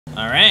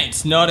Alright,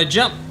 it's not a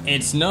jump.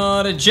 It's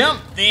not a jump.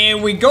 There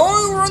we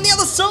go. We're on the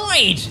other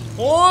side.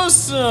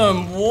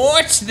 Awesome.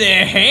 What the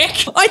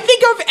heck? I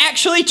think I've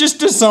actually just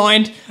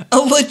designed a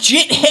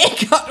legit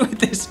haircut with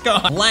this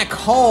guy. Black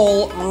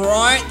hole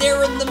right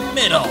there in the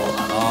middle.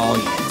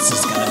 Oh yeah, this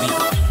is gonna be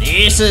good.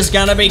 This is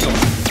gonna be good.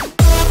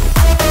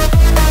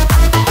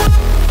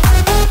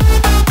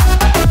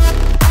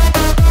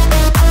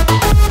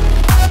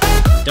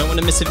 Don't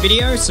want to miss a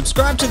video?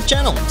 Subscribe to the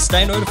channel and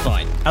stay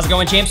notified. How's it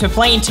going, champs? We're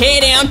playing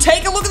Teardown.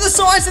 Take a look at the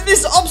size of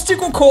this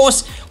obstacle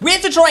course. We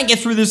have to try and get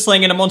through this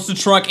thing in a monster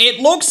truck. It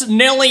looks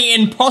nearly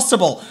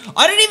impossible.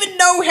 I don't even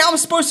know how I'm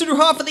supposed to do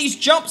half of these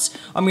jumps.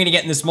 I'm gonna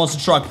get in this monster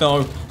truck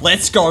though.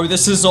 Let's go.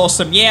 This is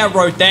awesome. Yeah, I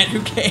wrote that.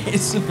 Who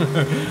cares?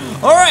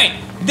 All right.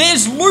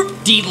 There's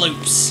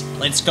loop-de-loops.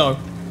 Let's go.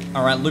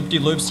 All right,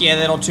 loop-de-loops. Yeah,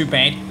 they're not too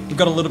bad. We've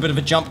got a little bit of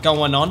a jump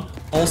going on.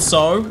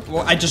 Also,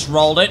 well, I just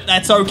rolled it.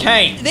 That's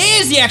okay.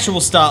 There's the actual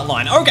start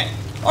line. Okay.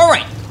 All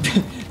right.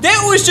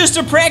 That was just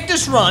a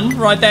practice run,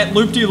 right? That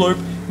loop-de-loop.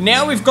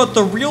 Now we've got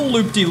the real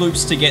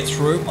loop-de-loops to get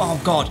through. Oh,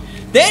 God.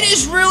 That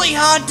is really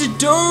hard to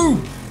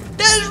do.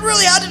 That is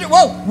really hard to do.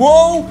 Whoa.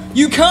 Whoa.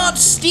 You can't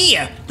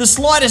steer the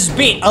slightest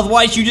bit.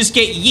 Otherwise, you just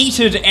get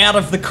yeeted out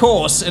of the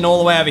course and all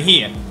the way over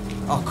here.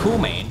 Oh, cool,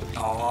 man.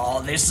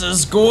 Oh, this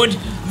is good.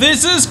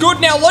 This is good.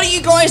 Now, a lot of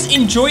you guys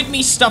enjoyed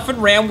me stuffing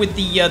around with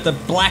the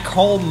black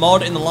hole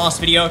mod in the last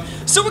video,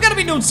 so we're gonna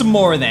be doing some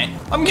more of that.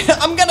 I'm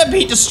gonna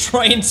be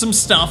destroying some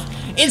stuff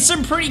in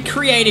some pretty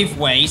creative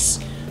ways.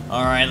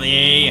 All right,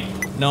 yeah,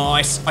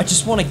 nice. I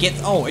just want to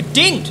get. Oh, it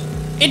dinged.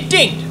 It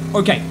dinged.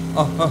 Okay.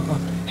 Oh.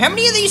 How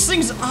many of these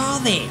things are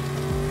there?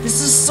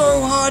 This is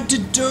so hard to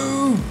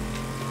do.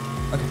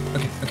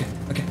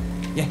 Okay.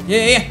 Yeah.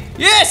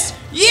 Yes.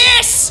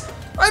 Yes.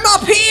 I'm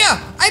up here!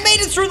 I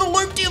made it through the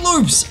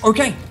loop-de-loops!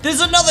 Okay, there's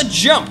another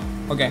jump.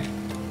 Okay.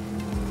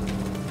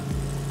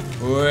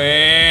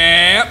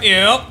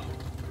 Yep.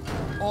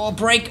 Oh,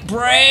 break.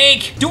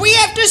 Do we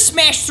have to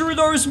smash through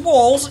those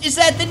walls? Is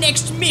that the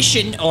next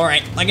mission?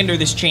 Alright, I can do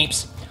this,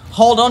 champs.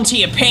 Hold on to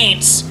your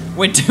pants.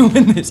 We're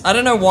doing this. I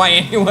don't know why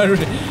anyone would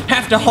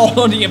have to hold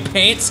on to your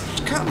pants.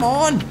 Come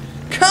on,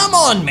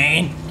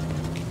 man.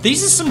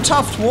 These are some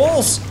tough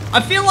walls.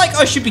 I feel like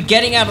I should be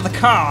getting out of the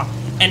car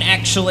and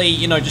actually,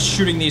 you know, just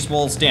shooting these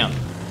walls down.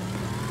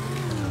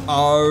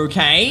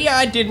 Okay,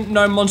 I didn't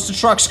know monster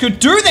trucks could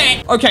do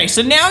that. Okay,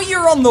 so now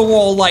you're on the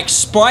wall like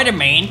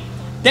Spider-Man.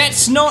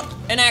 That's not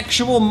an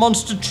actual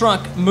monster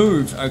truck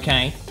move,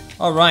 okay?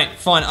 All right,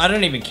 fine, I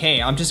don't even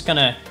care. I'm just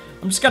gonna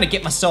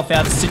get myself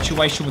out of the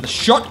situation with a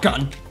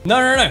shotgun.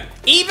 No.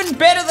 Even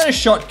better than a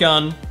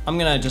shotgun, I'm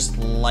gonna just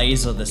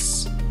laser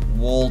this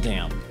wall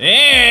down.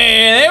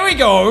 There we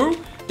go.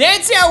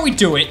 That's how we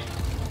do it.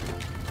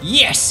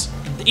 Yes.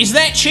 Is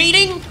that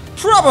cheating?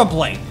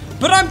 Probably.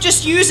 But I'm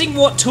just using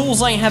what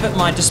tools I have at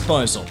my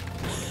disposal.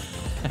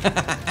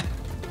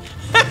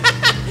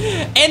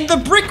 And the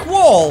brick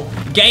wall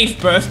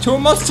gave birth to a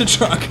monster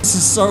truck. This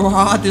is so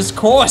hard, this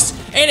course.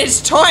 And it's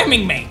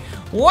timing me.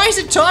 Why is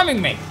it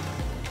timing me?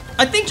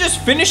 I think just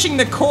finishing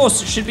the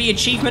course should be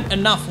achievement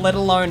enough, let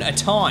alone a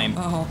time.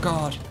 Oh,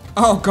 God.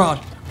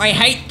 I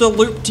hate the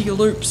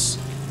loop-de-loops.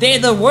 They're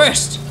the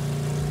worst.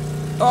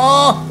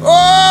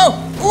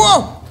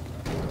 Whoa!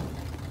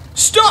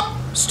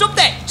 Stop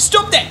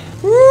that!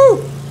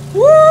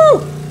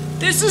 Woo!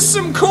 This is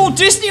some cool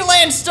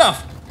Disneyland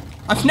stuff.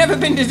 I've never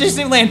been to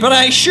Disneyland, but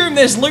I assume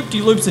there's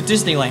loop-de-loops at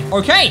Disneyland.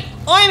 Okay,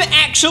 I'm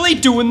actually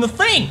doing the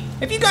thing.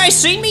 Have you guys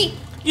seen me?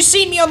 You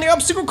seen me on the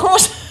obstacle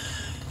course?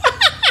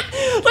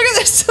 Look at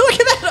this, look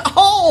at that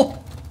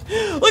hole.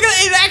 Look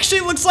at it, it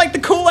actually looks like the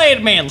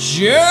Kool-Aid Man.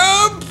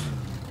 Jump!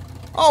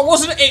 Oh,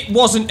 it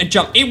wasn't a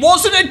jump. It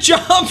wasn't a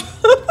jump!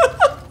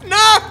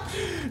 No!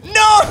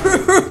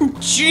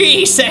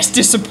 Jeez, that's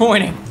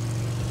disappointing.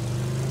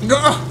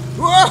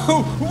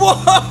 Whoa!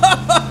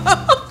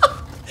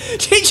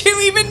 Did you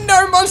even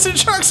know monster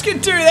trucks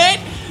could do that?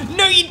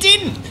 No, you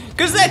didn't,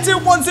 because that's a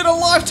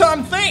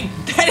once-in-a-lifetime thing.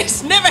 That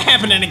is never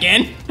happening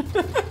again.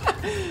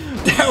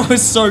 That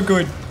was so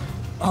good.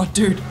 Oh,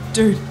 dude,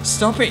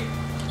 stop it.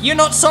 You're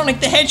not Sonic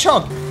the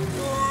Hedgehog.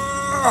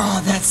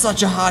 Oh, that's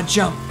such a hard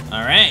jump.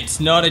 All right, it's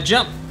not a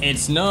jump.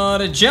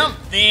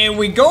 There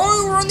we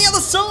go, we're on the other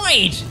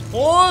side.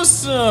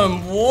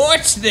 Awesome,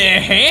 what the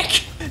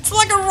heck? It's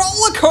like a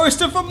roller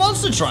coaster for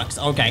monster trucks.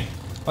 Okay,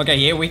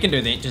 yeah, we can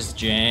do that. Just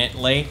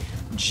gently.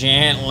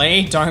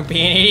 Don't be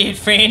an idiot,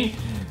 Finn.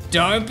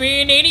 Don't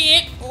be an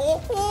idiot.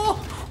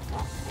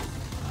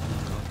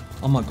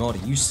 Oh my God,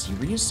 are you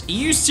serious? Are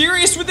you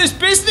serious with this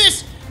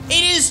business?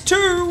 It is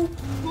too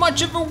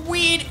much of a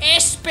weird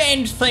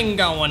S-bend thing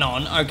going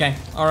on. Okay,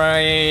 all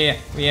right,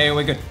 yeah,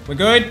 we're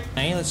good.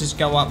 Hey, let's just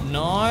go up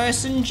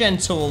nice and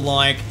gentle,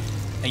 like.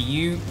 Are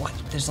you, what?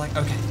 There's like,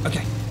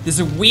 okay. There's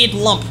a weird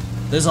lump.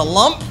 There's a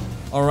lump.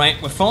 All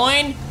right, we're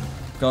fine.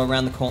 Go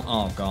around the corner.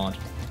 Oh, God.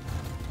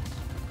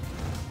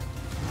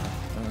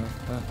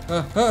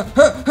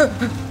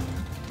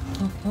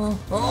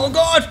 Oh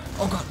God!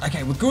 Oh God!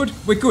 Okay, we're good.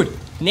 We're good.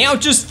 Now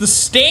just the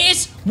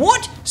stairs.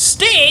 What?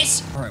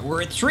 Stairs? All right,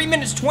 we're at 3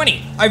 minutes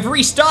 20. I've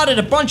restarted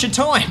a bunch of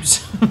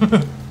times.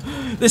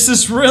 This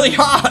is really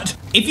hard.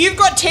 If you've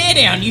got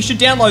Teardown, you should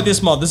download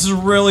this mod. This is a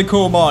really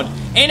cool mod,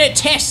 and it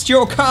tests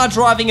your car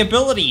driving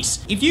abilities.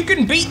 If you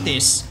can beat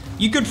this,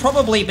 you could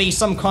probably be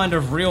some kind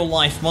of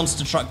real-life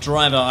monster truck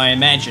driver, I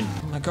imagine.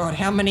 Oh my God,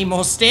 how many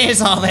more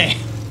stairs are there?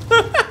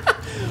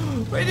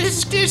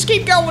 Just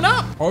keep going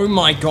up. Oh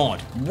my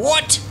God,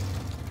 what?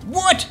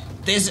 What?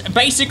 There's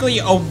basically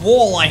a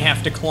wall I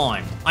have to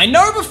climb. I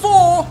know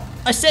before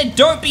I said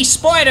don't be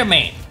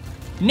Spider-Man.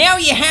 Now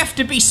you have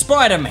to be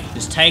Spider-Man.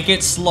 Just take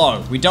it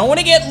slow. We don't want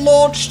to get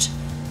launched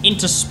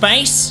into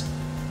space,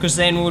 because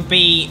then it would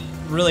be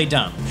really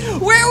dumb.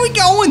 Where are we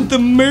going? The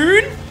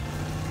moon?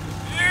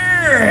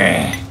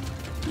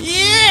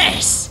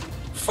 Yes!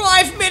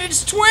 5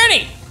 minutes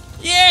 20.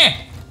 Yeah,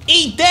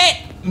 eat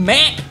that,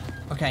 map.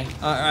 Okay,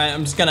 all right,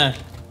 I'm just gonna,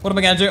 what am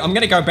I gonna do? I'm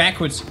gonna go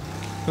backwards.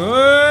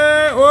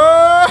 Whoa,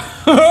 whoa.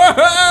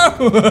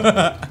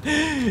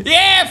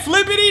 Yeah,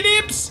 flippity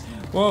dips.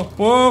 Whoa,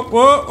 whoa,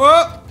 whoa,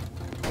 whoa.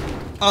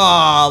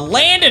 Ah,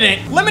 landed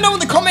it. Let me know in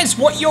the comments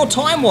what your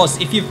time was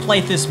if you've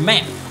played this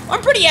map.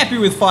 I'm pretty happy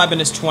with 5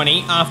 minutes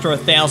 20 after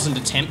 1,000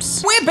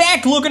 attempts. We're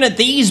back looking at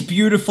these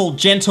beautiful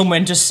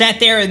gentlemen just sat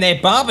there in their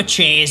barber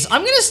chairs.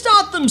 I'm gonna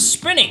start them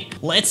spinning.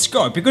 Let's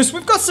go, because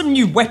we've got some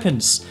new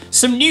weapons,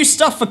 some new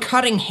stuff for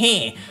cutting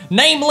hair,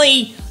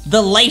 namely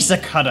the laser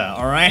cutter,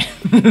 all right?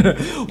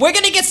 We're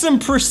gonna get some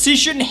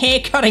precision hair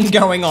cutting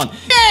going on.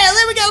 Yeah,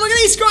 there we go, look at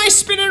these guys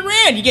spinning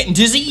around. You getting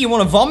dizzy, you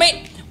wanna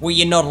vomit? Well,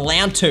 you're not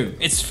allowed to.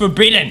 It's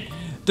forbidden.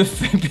 The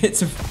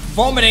bits of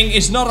vomiting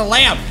is not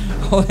allowed.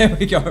 Oh, there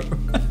we go.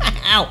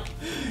 Ow.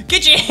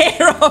 Get your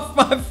hair off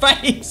my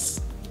face.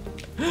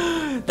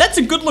 That's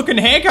a good looking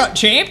haircut,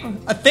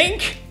 champ, I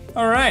think.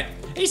 All right,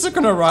 he's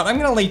looking all right. I'm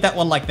gonna leave that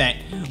one like that.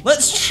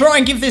 Let's try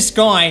and give this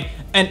guy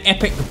an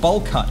epic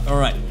bowl cut. All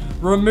right,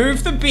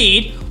 remove the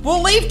beard.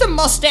 We'll leave the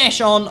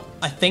mustache on,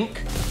 I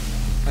think.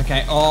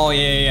 Okay, oh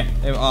yeah.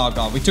 Oh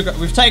God,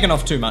 we've taken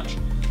off too much.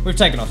 We've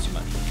taken off too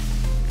much.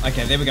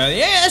 Okay, there we go.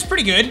 Yeah, that's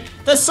pretty good.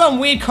 That's some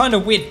weird kind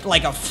of weird,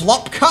 like a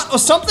flop cut or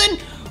something.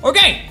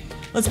 Okay,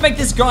 let's make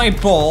this guy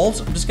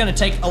bald. I'm just gonna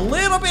take a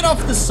little bit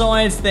off the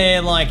sides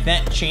there like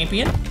that,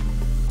 champion.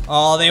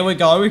 Oh, there we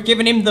go. We've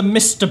given him the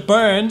Mr.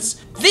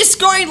 Burns. This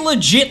guy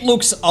legit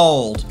looks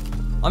old.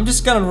 I'm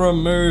just gonna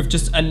remove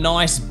just a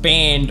nice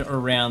band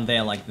around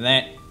there like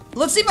that.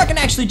 Let's see if I can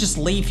actually just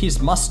leave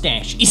his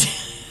mustache.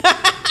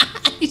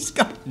 He's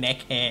got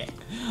neck hair.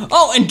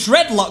 Oh, and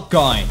dreadlock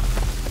guy.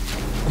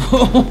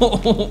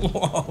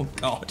 Oh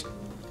God.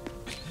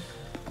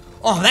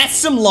 Oh, that's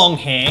some long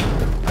hair.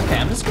 Okay,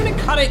 I'm just gonna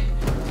cut it.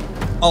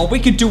 Oh, we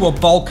could do a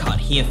bowl cut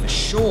here for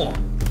sure.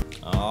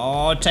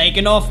 Oh,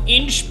 taking off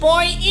inch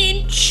by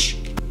inch.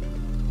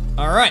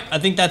 All right, I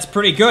think that's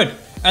pretty good.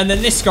 And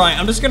then this guy,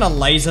 I'm just gonna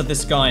laser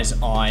this guy's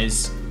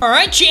eyes. All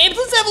right, champ,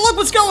 let's have a look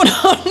what's going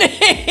on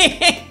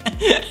here.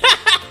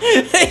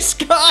 This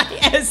guy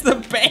has the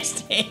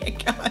best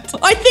haircut.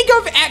 I think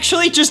I've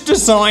actually just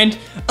designed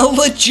a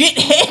legit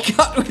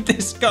haircut with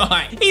this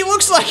guy. He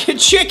looks like a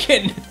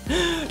chicken,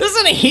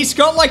 doesn't he? He's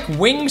got like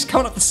wings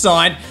coming up the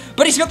side,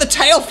 but he's got the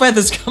tail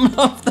feathers coming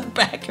off the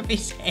back of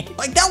his head.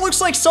 Like that looks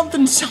like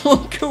something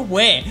someone could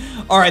wear.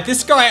 All right,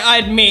 this guy, I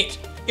admit,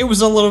 it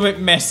was a little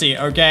bit messy,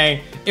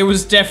 okay? It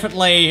was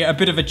definitely a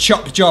bit of a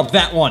chop job,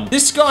 that one.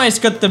 This guy's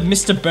got the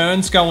Mr.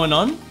 Burns going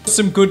on.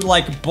 Some good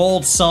like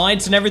bald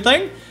sides and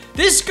everything.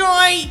 This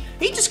guy,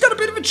 he just got a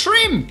bit of a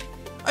trim.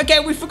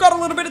 Okay, we forgot a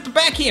little bit at the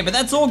back here, but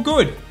that's all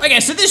good. Okay,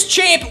 so this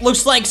champ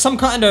looks like some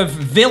kind of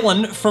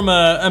villain from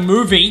a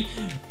movie,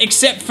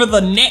 except for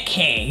the neck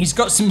hair. He's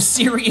got some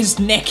serious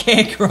neck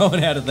hair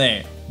growing out of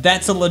there.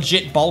 That's a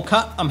legit bowl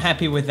cut. I'm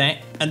happy with that.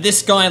 And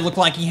this guy looked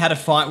like he had a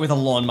fight with a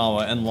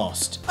lawnmower and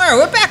lost. All right,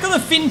 we're back on the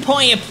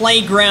Fynnpire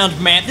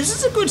playground map. This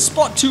is a good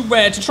spot to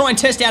try and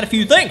test out a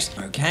few things.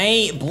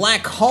 Okay,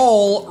 black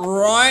hole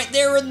right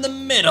there in the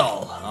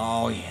middle.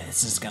 Oh yeah,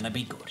 this is gonna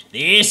be good.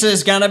 This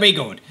is gonna be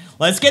good.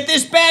 Let's get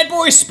this bad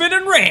boy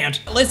spinning round.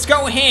 Let's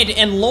go ahead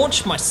and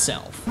launch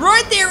myself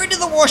right there into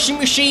the washing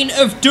machine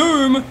of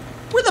doom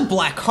with a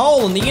black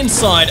hole on the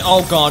inside.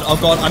 Oh God,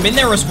 I'm in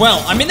there as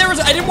well. I'm in there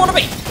as, I didn't want to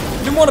be.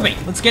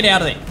 Let's get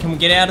out of there. Can we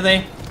get out of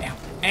there? Ow,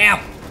 ow.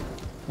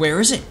 Where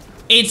is it?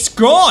 It's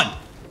gone.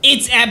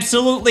 It's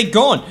absolutely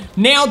gone.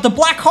 Now, the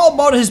black hole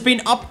mod has been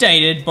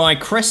updated by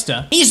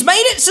Cresta. He's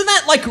made it so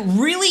that like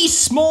really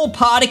small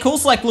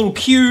particles, like little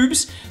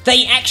cubes,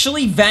 they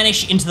actually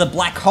vanish into the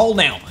black hole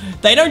now.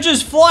 They don't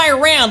just fly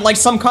around like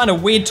some kind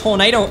of weird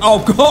tornado.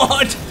 Oh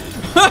God.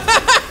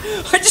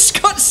 I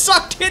just got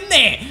sucked in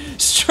there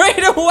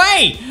straight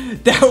away.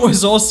 That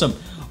was awesome.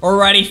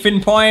 Alrighty,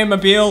 Fynnpire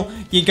Mobile,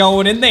 you're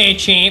going in there,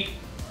 champ.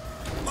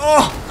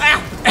 Oh,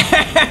 ow,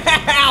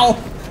 ow,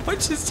 what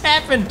just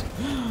happened?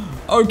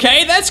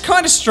 Okay, that's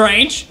kind of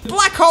strange. The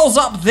black hole's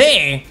up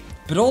there,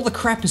 but all the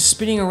crap is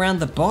spinning around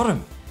the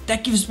bottom.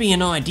 That gives me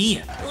an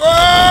idea.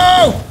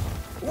 Whoa!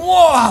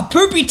 Whoa,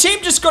 Poopy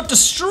Tim just got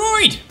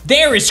destroyed.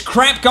 There is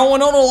crap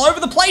going on all over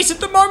the place at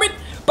the moment,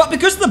 but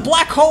because the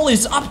black hole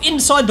is up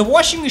inside the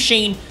washing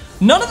machine,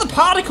 none of the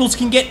particles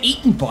can get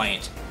eaten by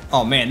it.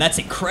 Oh man, that's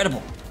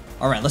incredible.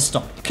 All right, let's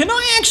stop. Can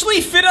I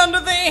actually fit under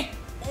there?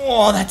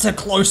 Oh, that's a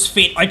close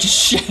fit. I just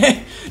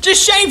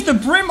shaved the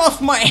brim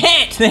off my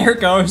hat. There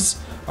it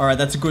goes. All right,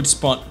 that's a good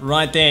spot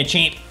right there,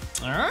 champ.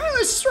 All right,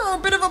 let's throw a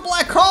bit of a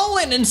black hole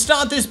in and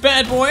start this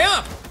bad boy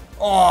up.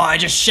 Oh, I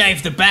just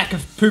shaved the back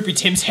of Poopy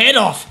Tim's head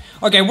off.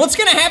 Okay, what's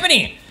gonna happen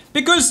here?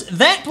 Because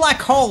that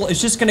black hole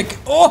is just gonna,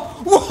 oh,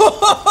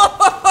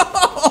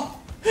 whoa!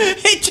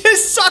 It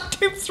just sucked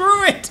him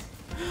through it.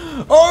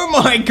 Oh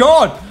my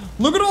God.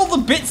 Look at all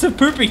the bits of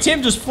Poopy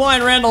Tim just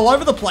flying around all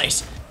over the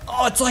place.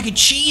 Oh, it's like a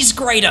cheese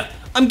grater.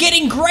 I'm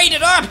getting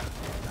grated up.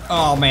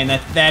 Oh man,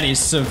 that is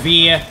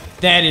severe.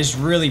 That is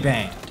really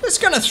bad.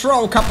 Just gonna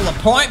throw a couple of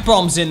pipe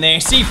bombs in there,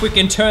 see if we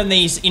can turn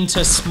these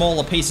into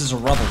smaller pieces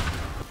of rubble.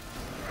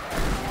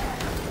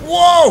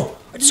 Whoa!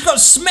 I just got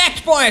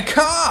smacked by a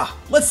car.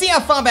 Let's see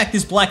how far back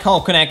this black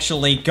hole can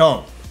actually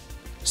go.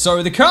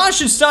 So the car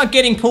should start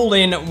getting pulled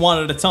in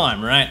one at a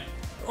time, right?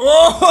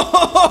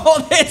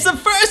 Oh, there's the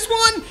first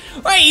one.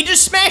 Hey, you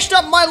just smashed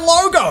up my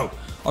logo.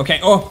 Okay,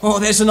 oh,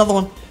 there's another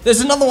one. There's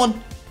another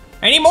one.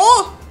 Any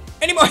more?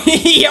 Any more?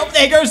 Yep,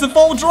 there goes the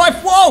full drive.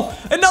 Whoa,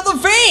 another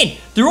van.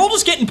 They're all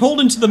just getting pulled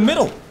into the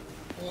middle.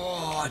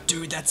 Oh,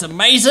 dude, that's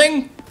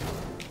amazing.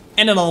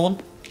 And another one.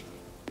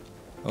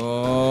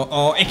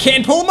 Oh, it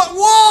can pull them up.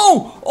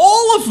 Whoa,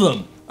 all of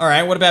them. All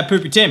right, what about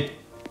Poopy Tim?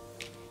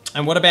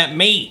 And what about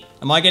me?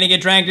 Am I gonna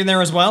get dragged in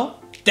there as well?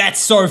 That's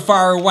so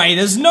far away.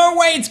 There's no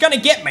way it's gonna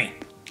get me.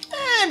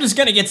 I'm just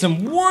gonna get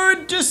some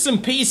wood, just some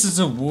pieces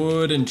of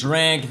wood, and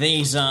drag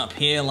these up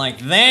here like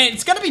that.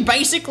 It's gonna be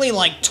basically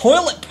like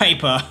toilet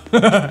paper.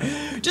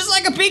 Just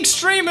like a big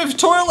stream of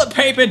toilet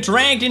paper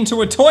dragged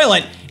into a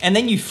toilet, and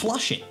then you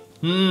flush it.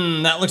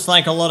 That looks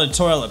like a lot of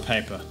toilet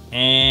paper.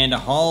 And a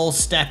whole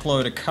stack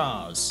load of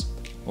cars.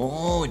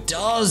 Oh, it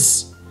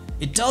does.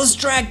 It does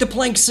drag the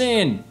planks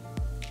in.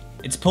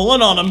 It's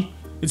pulling on them.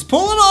 It's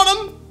pulling on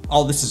them.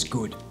 Oh, this is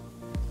good.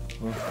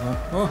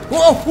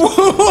 Whoa!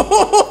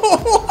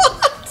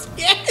 What?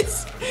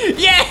 Yes!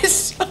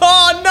 Yes!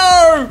 Oh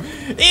no!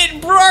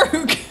 It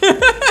broke!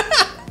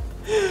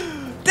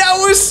 That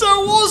was so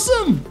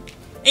awesome!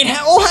 It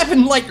all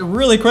happened like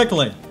really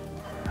quickly.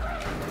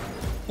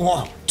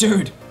 Whoa,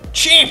 dude.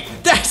 Champ,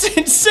 that's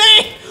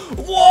insane!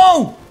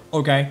 Whoa!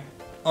 Okay.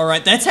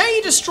 Alright, that's how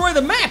you destroy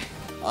the map.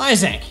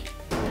 Isaac.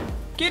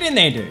 Get in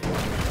there, dude.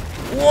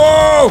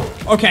 Whoa!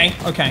 Okay,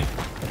 okay.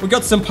 We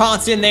got some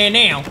parts in there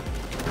now.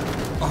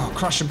 Oh,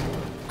 crush them.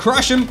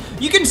 Crush them.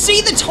 You can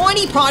see the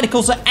tiny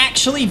particles are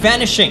actually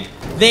vanishing.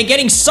 They're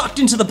getting sucked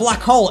into the black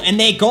hole and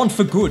they're gone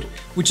for good,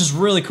 which is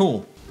really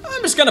cool.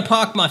 I'm just gonna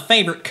park my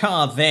favorite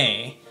car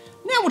there.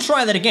 Now we'll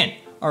try that again.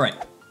 All right,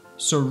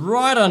 so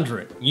right under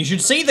it, you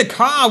should see the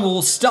car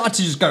will start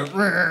to just go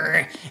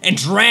and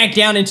drag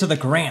down into the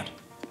ground.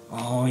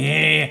 Oh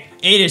yeah,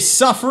 it is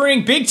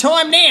suffering big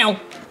time now.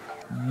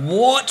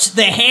 What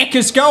the heck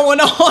is going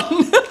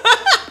on?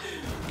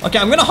 Okay,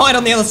 I'm gonna hide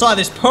on the other side of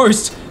this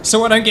post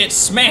so I don't get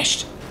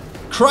smashed.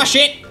 Crush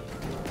it.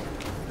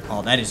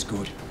 Oh, that is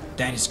good.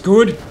 That is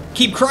good.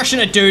 Keep crushing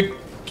it, dude.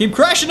 Keep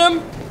crushing them.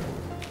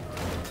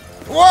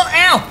 Whoa,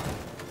 ow.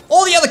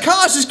 All the other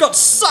cars just got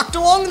sucked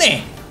along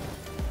there.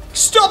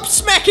 Stop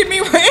smacking me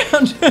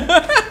around.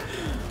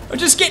 I'm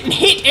just getting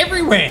hit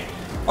everywhere.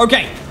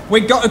 Okay,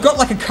 we've got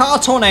like a car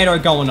tornado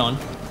going on.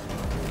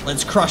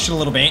 Let's crush it a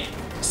little bit.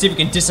 See if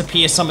we can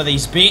disappear some of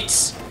these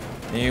bits.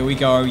 There we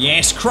go.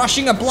 Yes,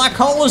 crushing a black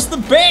hole is the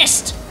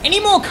best. Any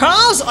more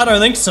cars? I don't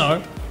think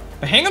so.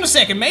 But hang on a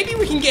second. Maybe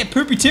we can get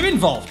Poopy Tim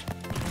involved.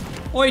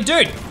 Oi,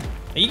 dude.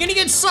 Are you gonna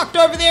get sucked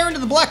over there into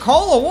the black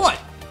hole or what?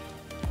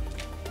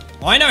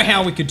 I know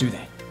how we could do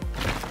that.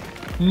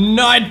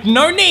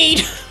 No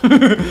need.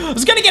 I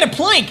was gonna get a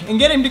plank and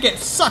get him to get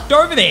sucked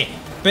over there.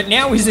 But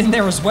now he's in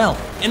there as well.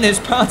 And there's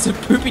parts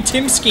of Poopy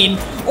Tim's skin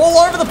all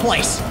over the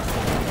place.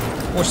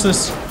 Watch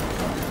this.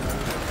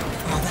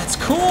 Oh, that's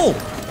cool.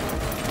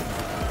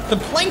 The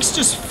planks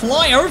just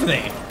fly over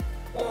there.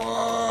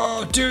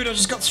 Oh, dude, I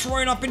just got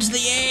thrown up into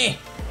the air.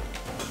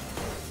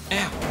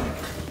 Ow.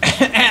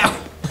 Ow.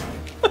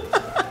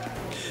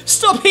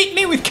 Stop hitting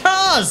me with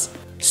cars.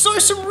 So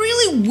some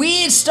really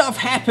weird stuff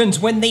happens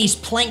when these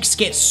planks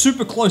get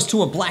super close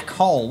to a black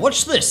hole.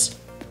 Watch this.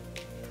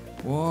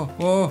 Whoa,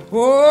 whoa,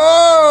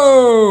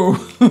 whoa.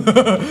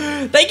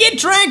 They get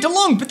dragged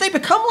along, but they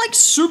become like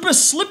super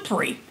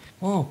slippery.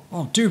 Whoa,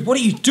 oh, dude, what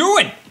are you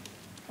doing?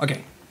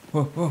 Okay,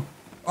 whoa, whoa.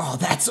 Oh,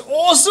 that's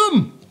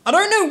awesome! I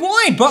don't know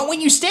why, but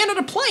when you stand on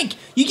a plank,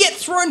 you get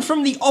thrown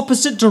from the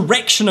opposite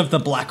direction of the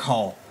black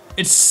hole.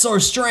 It's so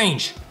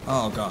strange.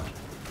 Oh god.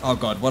 Oh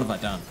god, what have I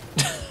done?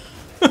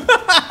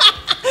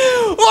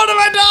 What have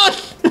I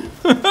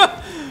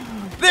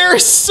done? There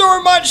is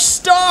so much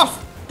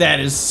stuff! That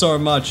is so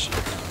much.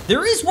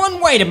 There is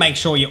one way to make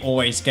sure you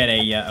always get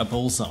a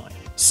bullseye.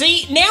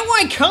 See, now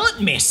I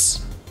can't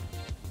miss.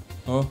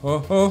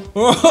 Oh.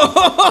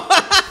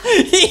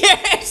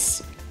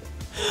 Yes!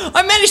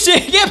 I managed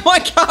to get my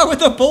car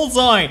with a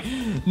bullseye.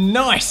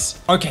 Nice.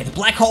 Okay, the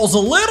black hole's a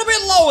little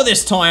bit lower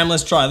this time.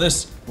 Let's try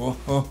this.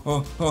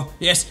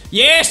 Yes,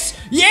 yes,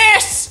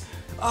 yes!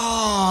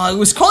 Oh, it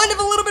was kind of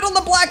a little bit on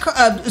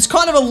the it's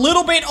kind of a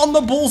little bit on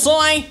the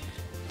bullseye.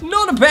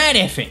 Not a bad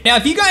effort. Now,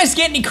 if you guys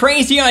get any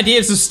crazy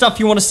ideas of stuff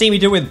you want to see me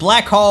do with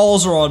black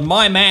holes or on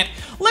my map,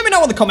 let me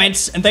know in the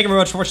comments. And thank you very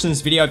much for watching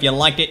this video. If you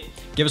liked it,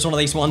 give us one of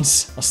these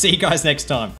ones. I'll see you guys next time.